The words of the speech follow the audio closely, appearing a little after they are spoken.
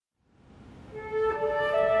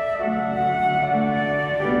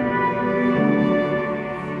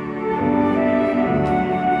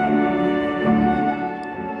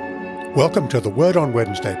Welcome to the Word on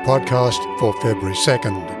Wednesday podcast for February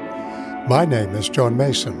 2nd. My name is John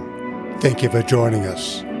Mason. Thank you for joining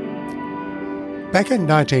us. Back in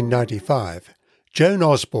 1995, Joan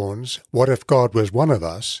Osborne's What If God Was One of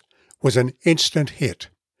Us was an instant hit.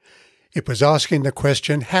 It was asking the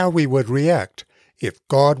question how we would react if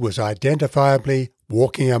God was identifiably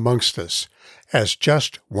walking amongst us as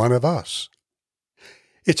just one of us.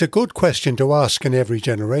 It's a good question to ask in every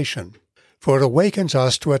generation, for it awakens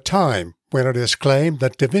us to a time when it is claimed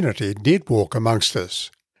that divinity did walk amongst us,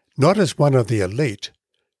 not as one of the elite,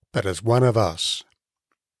 but as one of us.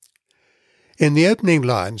 In the opening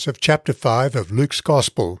lines of chapter 5 of Luke's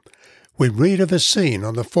Gospel, we read of a scene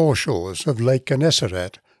on the foreshores of Lake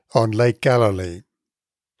Gennesaret on Lake Galilee.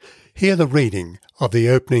 Hear the reading of the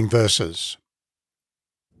opening verses.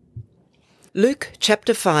 Luke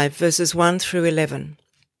chapter 5 verses 1 through 11.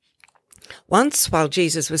 Once, while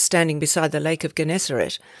Jesus was standing beside the lake of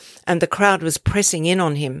Gennesaret, and the crowd was pressing in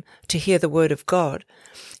on him to hear the word of God,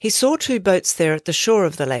 he saw two boats there at the shore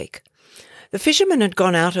of the lake. The fishermen had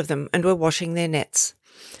gone out of them and were washing their nets.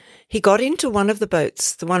 He got into one of the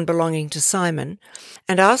boats, the one belonging to Simon,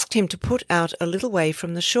 and asked him to put out a little way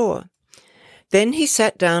from the shore. Then he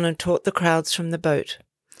sat down and taught the crowds from the boat.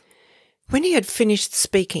 When he had finished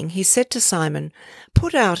speaking, he said to Simon,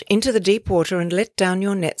 "Put out into the deep water and let down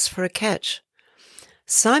your nets for a catch."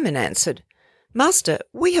 Simon answered, "Master,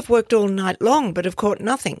 we have worked all night long, but have caught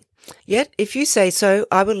nothing. Yet, if you say so,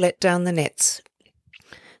 I will let down the nets."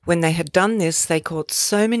 When they had done this, they caught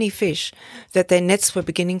so many fish that their nets were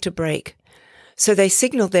beginning to break. So they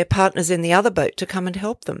signaled their partners in the other boat to come and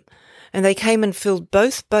help them, and they came and filled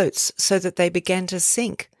both boats so that they began to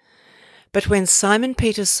sink. But when Simon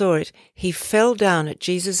Peter saw it, he fell down at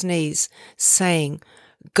Jesus' knees, saying,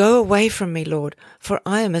 "Go away from me, Lord, for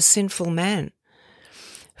I am a sinful man."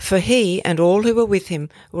 For he and all who were with him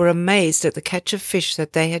were amazed at the catch of fish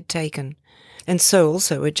that they had taken. And so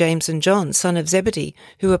also were James and John, son of Zebedee,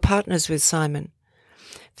 who were partners with Simon.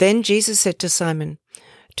 Then Jesus said to Simon,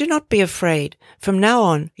 "Do not be afraid. From now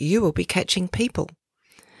on you will be catching people."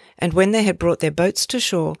 And when they had brought their boats to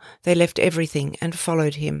shore, they left everything and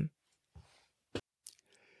followed him.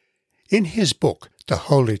 In his book, The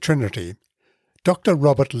Holy Trinity, Dr.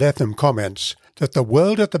 Robert Letham comments that the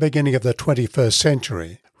world at the beginning of the 21st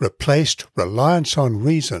century replaced reliance on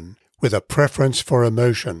reason with a preference for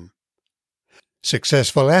emotion.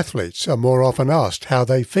 Successful athletes are more often asked how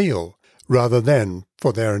they feel, rather than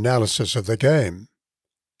for their analysis of the game.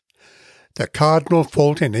 The cardinal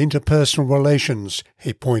fault in interpersonal relations,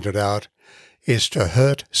 he pointed out, is to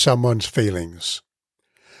hurt someone's feelings.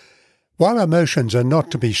 While emotions are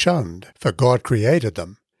not to be shunned, for God created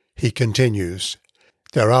them, he continues,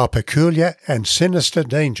 there are peculiar and sinister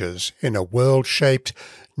dangers in a world shaped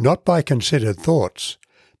not by considered thoughts,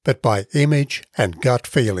 but by image and gut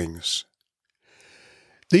feelings.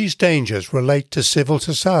 These dangers relate to civil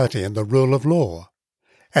society and the rule of law,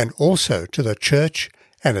 and also to the Church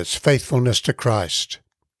and its faithfulness to Christ.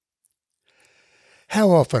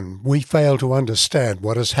 How often we fail to understand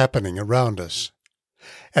what is happening around us.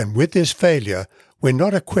 And with this failure, we're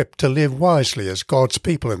not equipped to live wisely as God's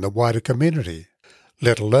people in the wider community,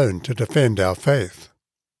 let alone to defend our faith.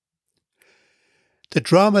 The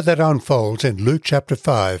drama that unfolds in Luke chapter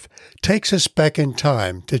 5 takes us back in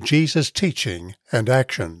time to Jesus' teaching and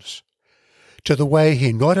actions, to the way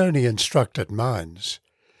he not only instructed minds,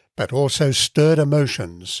 but also stirred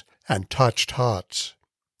emotions and touched hearts.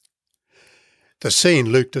 The scene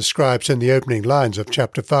Luke describes in the opening lines of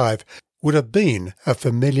chapter 5 would have been a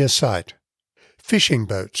familiar sight. Fishing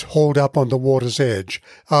boats hauled up on the water's edge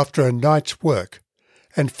after a night's work,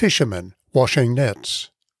 and fishermen washing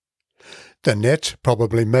nets. The nets,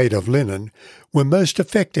 probably made of linen, were most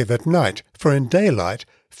effective at night, for in daylight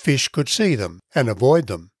fish could see them and avoid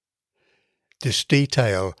them. This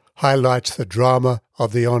detail highlights the drama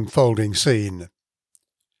of the unfolding scene.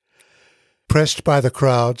 Pressed by the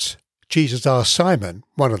crowds, Jesus asked Simon,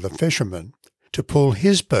 one of the fishermen, to pull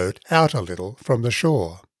his boat out a little from the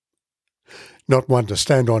shore. Not one to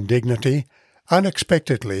stand on dignity,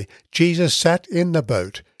 unexpectedly Jesus sat in the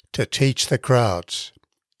boat to teach the crowds.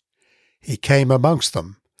 He came amongst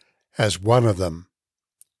them as one of them.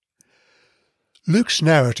 Luke's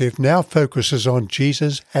narrative now focuses on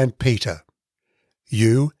Jesus and Peter.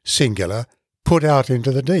 "You, singular, put out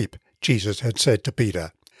into the deep," Jesus had said to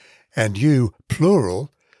Peter, "and you,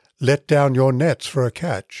 plural, let down your nets for a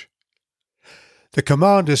catch." The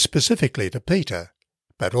command is specifically to Peter,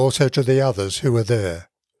 but also to the others who were there.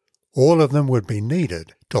 All of them would be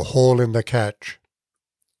needed to haul in the catch.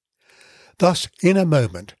 Thus, in a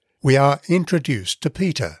moment, we are introduced to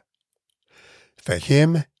Peter. For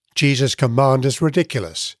him, Jesus' command is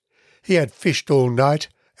ridiculous. He had fished all night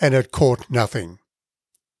and had caught nothing.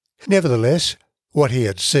 Nevertheless, what he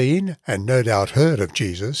had seen, and no doubt heard of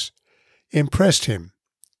Jesus, impressed him.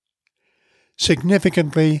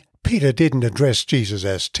 Significantly, Peter didn't address Jesus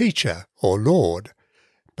as teacher or Lord,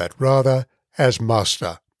 but rather as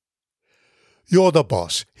master. "You're the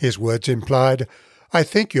boss," his words implied. "I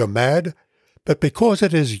think you're mad, but because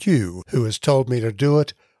it is you who has told me to do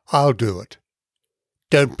it, I'll do it.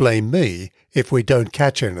 Don't blame me if we don't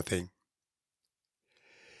catch anything."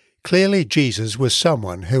 Clearly Jesus was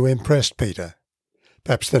someone who impressed Peter,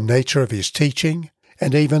 perhaps the nature of his teaching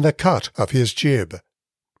and even the cut of his jib.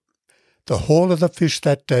 The haul of the fish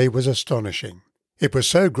that day was astonishing. It was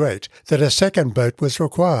so great that a second boat was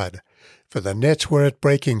required, for the nets were at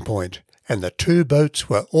breaking point and the 2 boats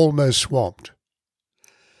were almost swamped.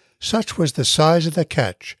 Such was the size of the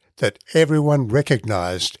catch that everyone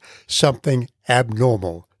recognized something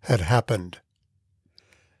abnormal had happened.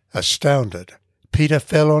 Astounded, Peter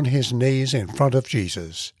fell on his knees in front of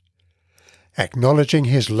Jesus. Acknowledging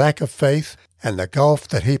his lack of faith and the gulf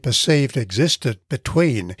that he perceived existed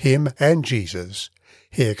between him and Jesus,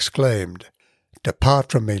 he exclaimed,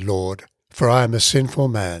 "Depart from me, Lord, for I am a sinful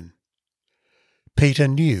man." Peter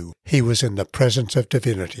knew he was in the presence of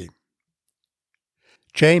divinity.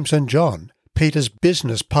 James and John, Peter's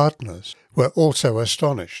business partners, were also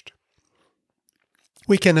astonished.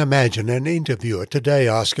 We can imagine an interviewer today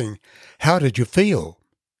asking, "How did you feel?"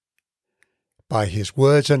 By his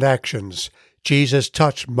words and actions, Jesus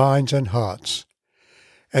touched minds and hearts,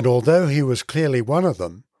 and although he was clearly one of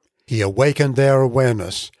them, he awakened their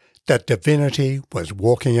awareness that divinity was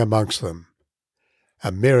walking amongst them.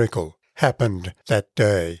 A miracle happened that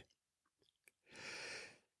day.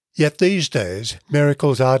 Yet these days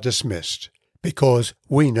miracles are dismissed because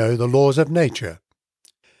we know the laws of nature.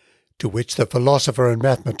 To which the philosopher and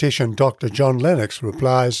mathematician Dr. John Lennox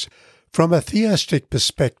replies, "From a theistic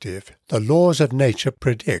perspective, the laws of nature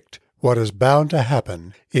predict what is bound to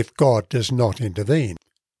happen if God does not intervene.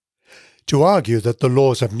 To argue that the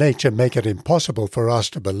laws of nature make it impossible for us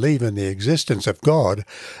to believe in the existence of God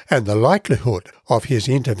and the likelihood of his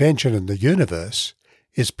intervention in the universe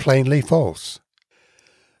is plainly false.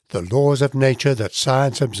 The laws of nature that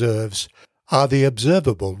science observes are the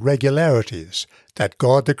observable regularities that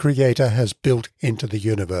God the Creator has built into the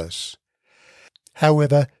universe.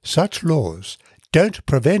 However, such laws don't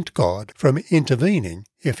prevent God from intervening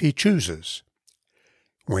if he chooses.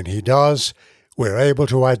 When he does, we're able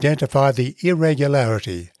to identify the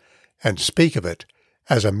irregularity and speak of it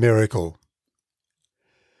as a miracle."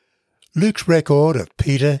 Luke's record of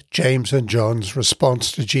Peter, James and John's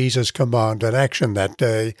response to Jesus' command and action that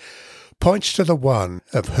day points to the one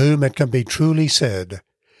of whom it can be truly said,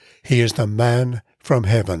 "He is the man from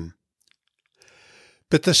heaven."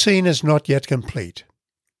 But the scene is not yet complete,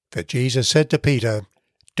 for Jesus said to Peter,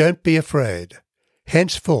 "Don't be afraid.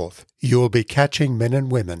 Henceforth you will be catching men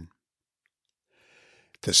and women."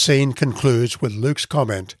 The scene concludes with Luke's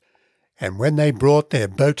comment, "And when they brought their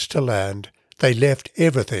boats to land, they left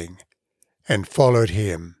everything and followed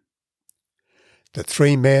him." The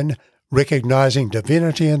 3 men, recognizing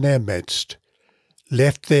divinity in their midst,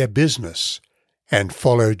 left their business and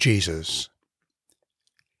followed Jesus.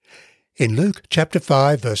 In Luke chapter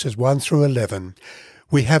 5, verses 1 through 11,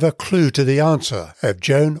 we have a clue to the answer of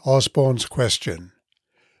Joan Osborne's question,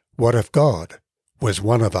 "What if God was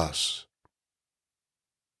one of us?"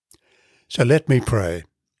 So let me pray.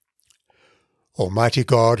 Almighty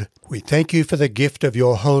God, we thank you for the gift of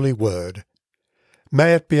your holy word.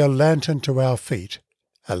 May it be a lantern to our feet,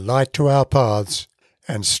 a light to our paths,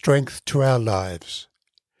 and strength to our lives.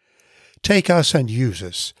 Take us and use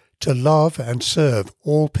us to love and serve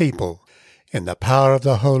all people in the power of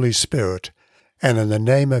the Holy Spirit and in the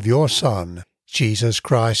name of your Son, Jesus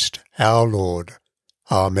Christ, our Lord.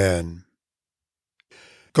 Amen.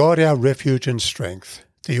 God, our refuge and strength,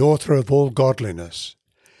 the author of all godliness,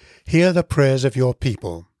 hear the prayers of your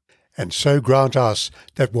people, and so grant us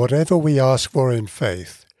that whatever we ask for in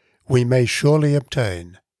faith, we may surely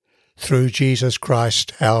obtain, through Jesus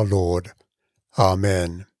Christ our Lord.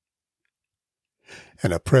 Amen.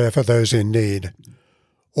 And a prayer for those in need.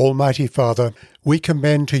 Almighty Father, we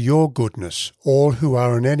commend to your goodness all who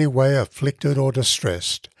are in any way afflicted or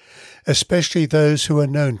distressed, especially those who are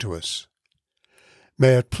known to us.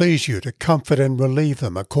 May it please you to comfort and relieve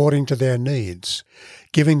them according to their needs,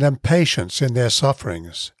 giving them patience in their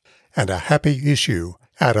sufferings, and a happy issue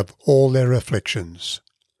out of all their afflictions.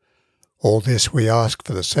 All this we ask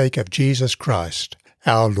for the sake of Jesus Christ,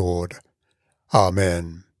 our Lord.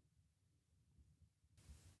 Amen.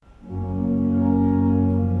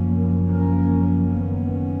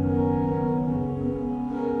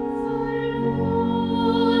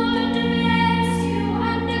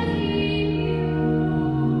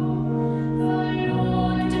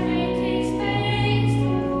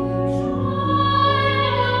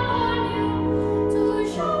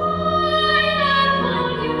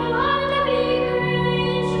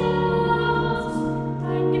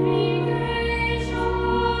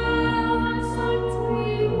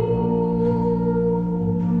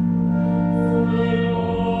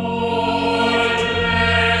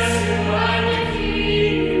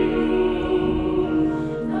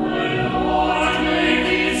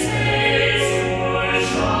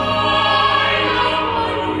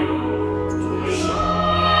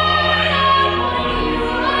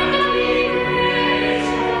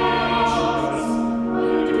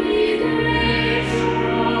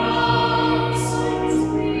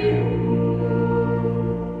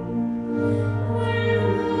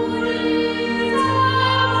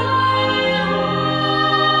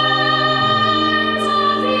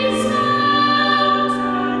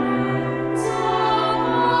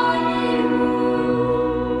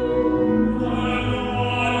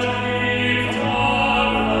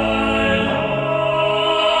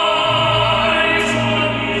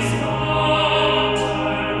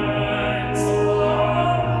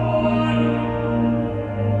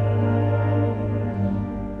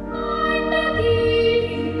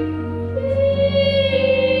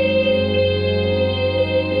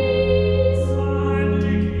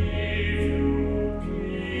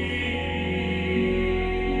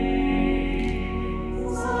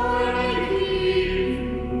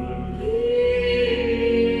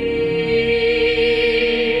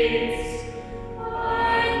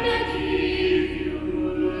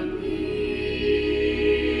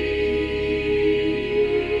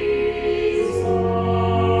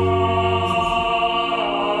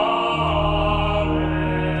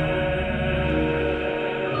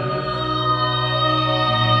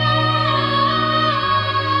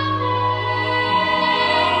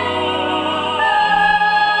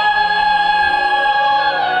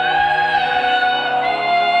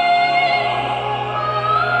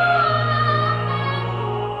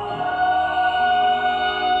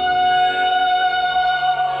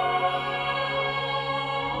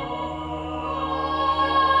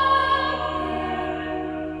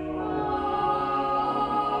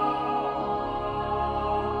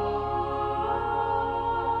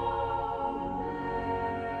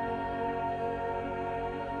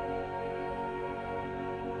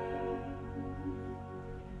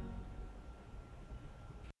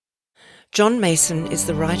 John Mason is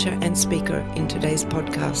the writer and speaker in today's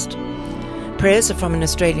podcast. Prayers are from an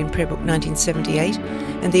Australian Prayer Book 1978,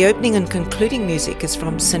 and the opening and concluding music is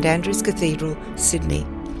from St Andrew's Cathedral, Sydney.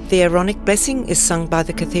 The Aaronic Blessing is sung by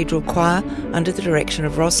the Cathedral Choir under the direction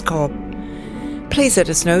of Ross Cobb. Please let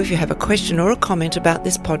us know if you have a question or a comment about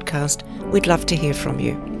this podcast. We'd love to hear from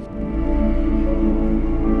you.